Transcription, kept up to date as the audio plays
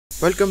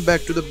Welcome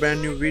back to the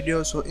brand new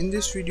video. So in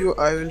this video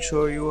I will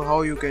show you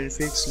how you can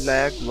fix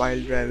lag while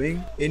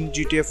driving in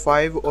GTA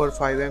 5 or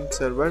FiveM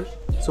server.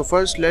 So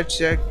first let's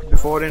check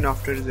before and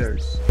after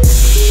results.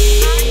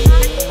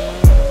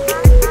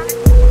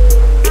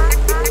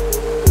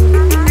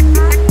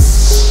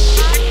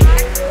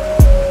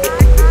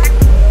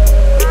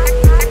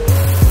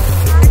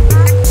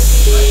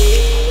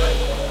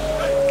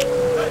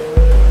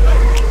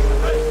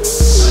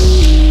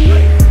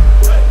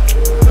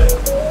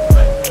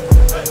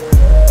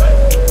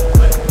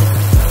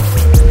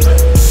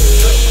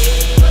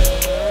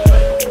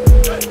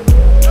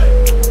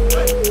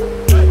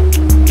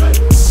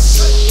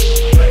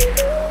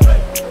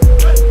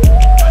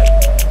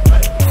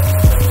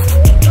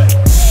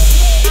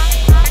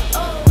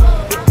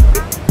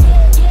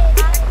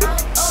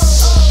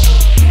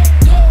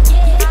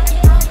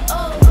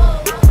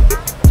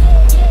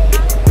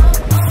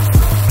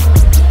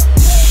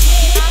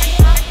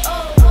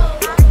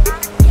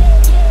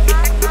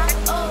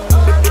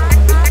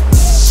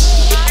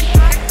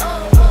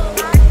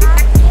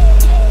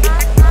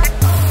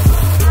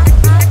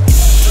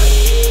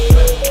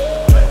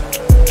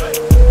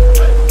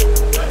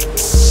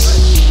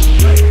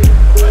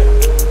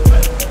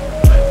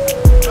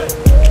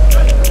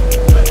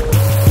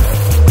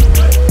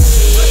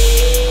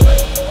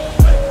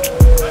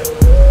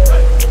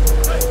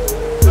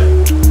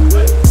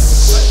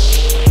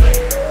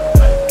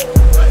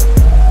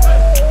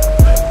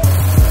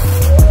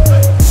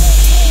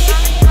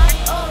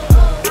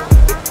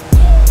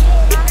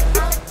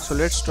 So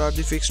let's start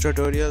the fix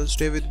tutorial.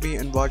 Stay with me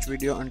and watch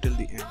video until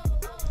the end.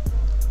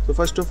 So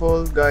first of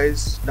all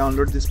guys,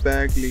 download this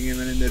pack, link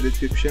given in the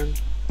description.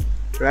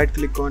 Right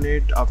click on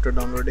it after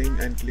downloading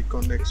and click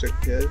on the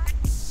extract here.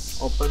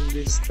 Open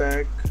this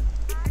pack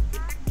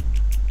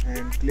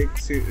and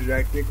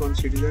right click on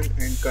citizen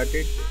and cut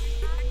it.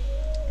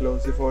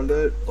 Close the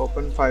folder,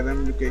 open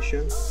FiveM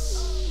location,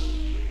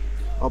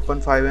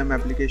 open FiveM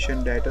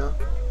application data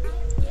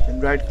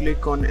and right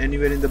click on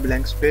anywhere in the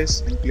blank space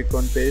and click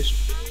on paste.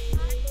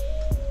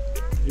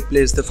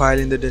 Replace the file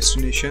in the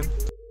destination.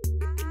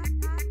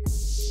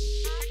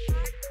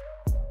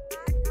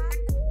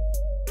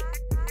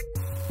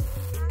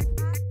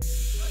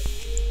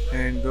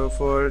 And go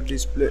for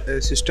display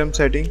system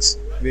settings,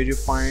 where you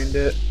find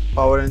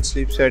power and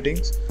sleep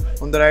settings.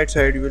 On the right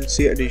side you will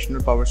see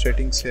additional power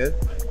settings here.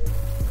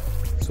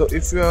 So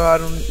if you are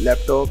on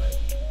laptop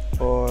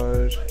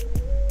or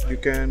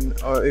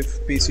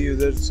if PC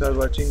users are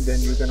watching, then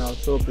you can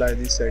also apply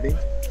these settings.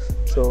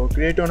 So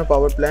create on a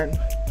power plan,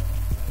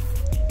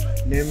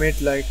 name it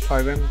like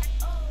FiveM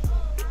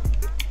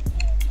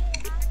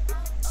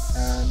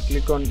and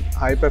click on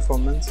high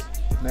performance,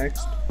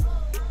 next,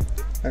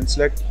 and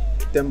select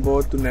them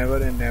both to never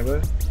and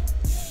never.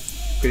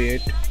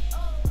 Create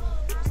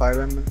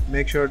FiveM,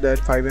 make sure that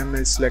FiveM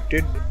is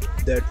selected,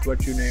 that's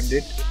what you named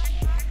it,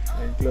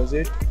 and close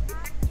it.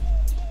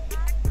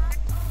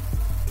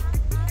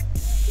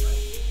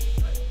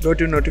 Go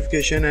to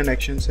notification and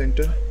action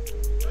center,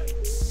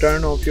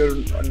 turn off your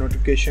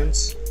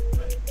notifications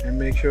and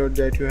make sure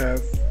that you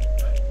have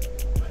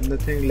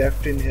nothing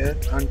left in here.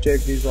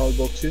 Uncheck these all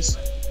boxes,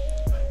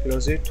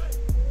 close it.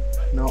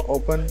 Now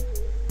open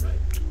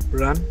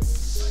run,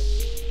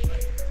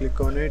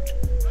 click on it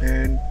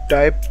and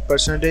type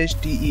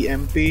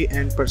 %temp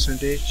and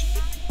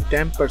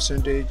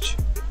 %temp%.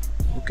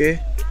 okay,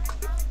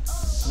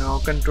 now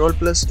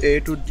Ctrl+A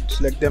to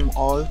select them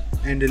all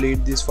and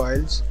delete these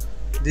files.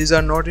 These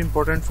are not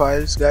important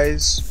files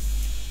guys,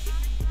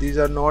 these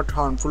are not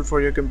harmful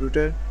for your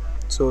computer,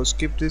 so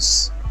skip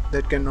this,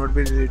 that cannot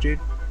be deleted.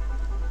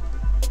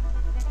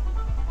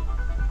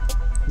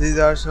 These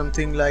are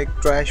something like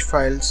trash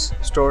files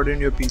stored in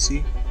your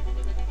PC.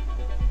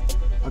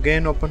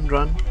 Again open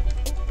run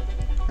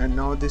and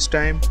now this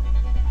time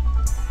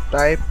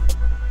type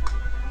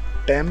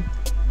temp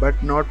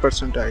but not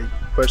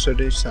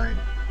percentage sign.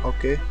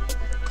 Okay,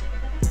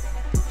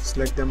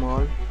 select them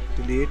all,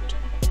 delete.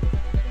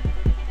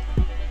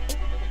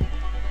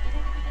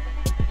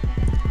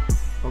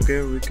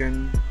 Okay, we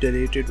can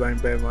delete it one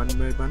by one.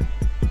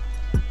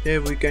 Here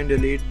we can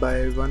delete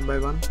by one.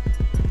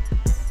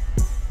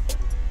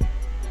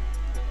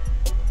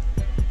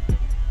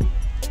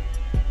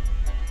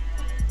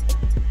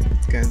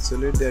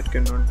 Cancel it, that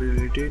cannot be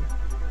deleted.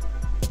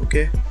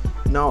 Okay,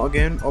 now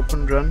again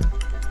open run.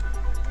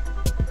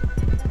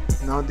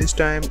 Now this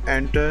time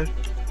enter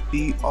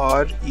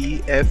PREFETCH,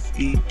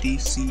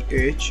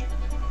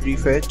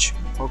 refetch.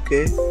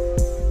 Okay,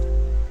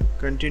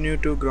 continue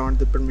to grant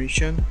the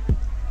permission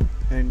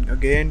and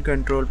again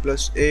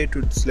Ctrl+A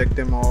to select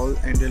them all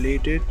and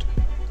delete it.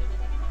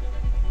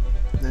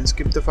 Then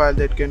skip the file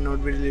that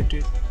cannot be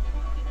deleted.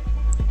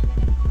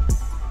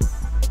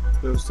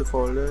 Close the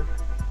folder.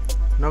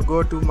 Now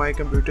go to my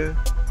computer,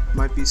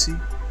 my PC,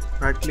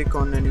 right click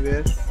on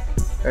anywhere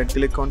and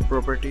click on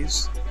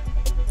properties.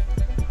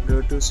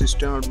 Go to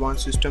system,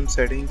 advanced system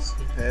settings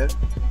here.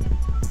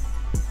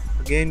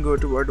 Again go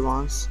to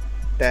advanced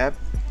tab,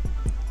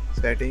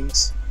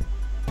 settings,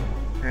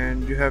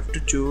 and you have to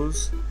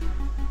choose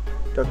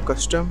the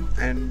custom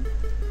and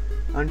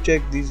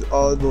uncheck these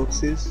all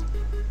boxes.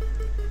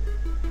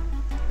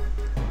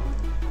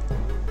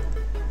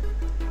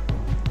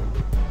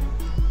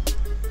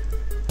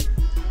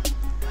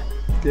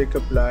 Click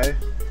apply.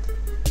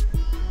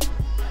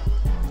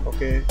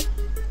 Okay,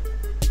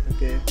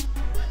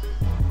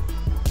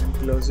 and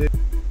close it.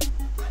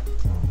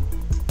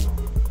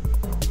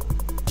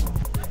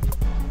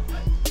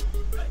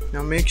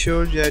 Now make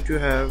sure that you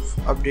have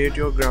update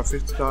your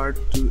graphics card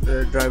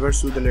to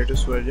drivers to the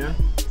latest version.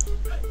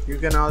 You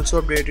can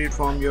also update it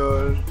from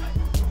your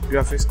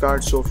graphics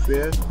card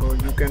software, or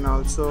you can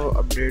also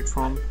update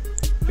from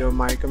your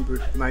my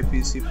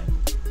PC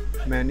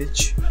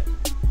manage.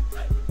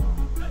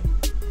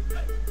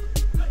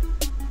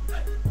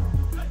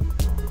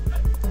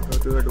 Go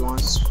to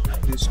advanced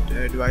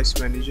device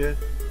manager,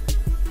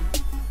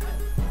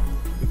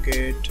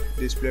 locate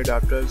display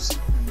adapters,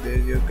 and there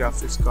is your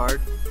graphics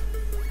card.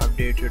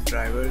 Update your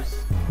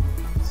drivers,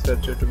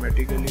 search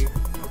automatically.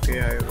 Okay,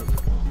 I have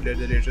updated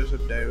the latest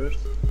of drivers.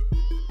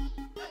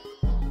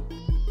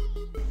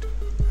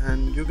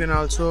 And you can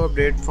also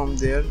update from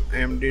there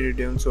AMD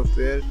Dataland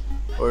software,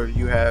 or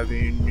you have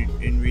in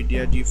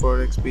NVIDIA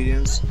GeForce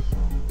experience,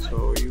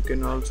 so you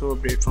can also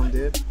update from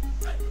there.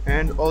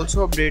 And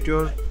also update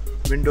your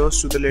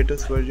Windows to the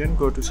latest version.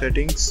 Go to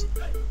settings,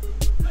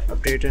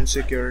 update and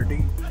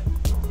security,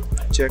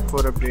 check for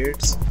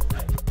updates.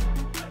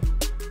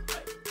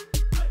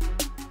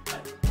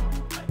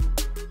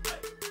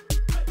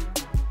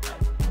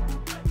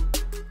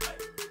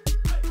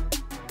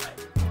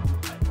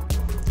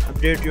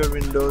 Update your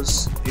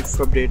Windows if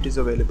update is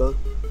available.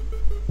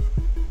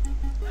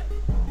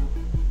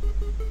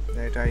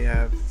 That I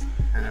have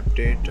an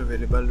update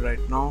available right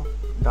now.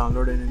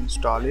 Download and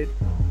install it.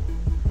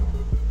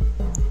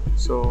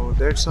 So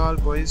that's all,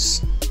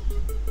 boys.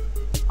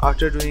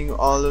 After doing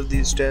all of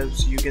these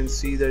steps, you can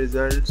see the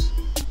results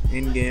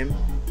in game.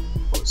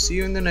 So see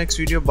you in the next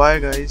video. Bye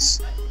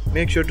guys.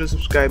 Make sure to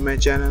subscribe my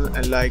channel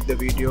and like the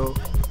video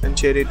and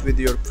share it with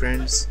your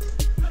friends.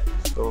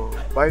 So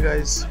bye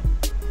guys.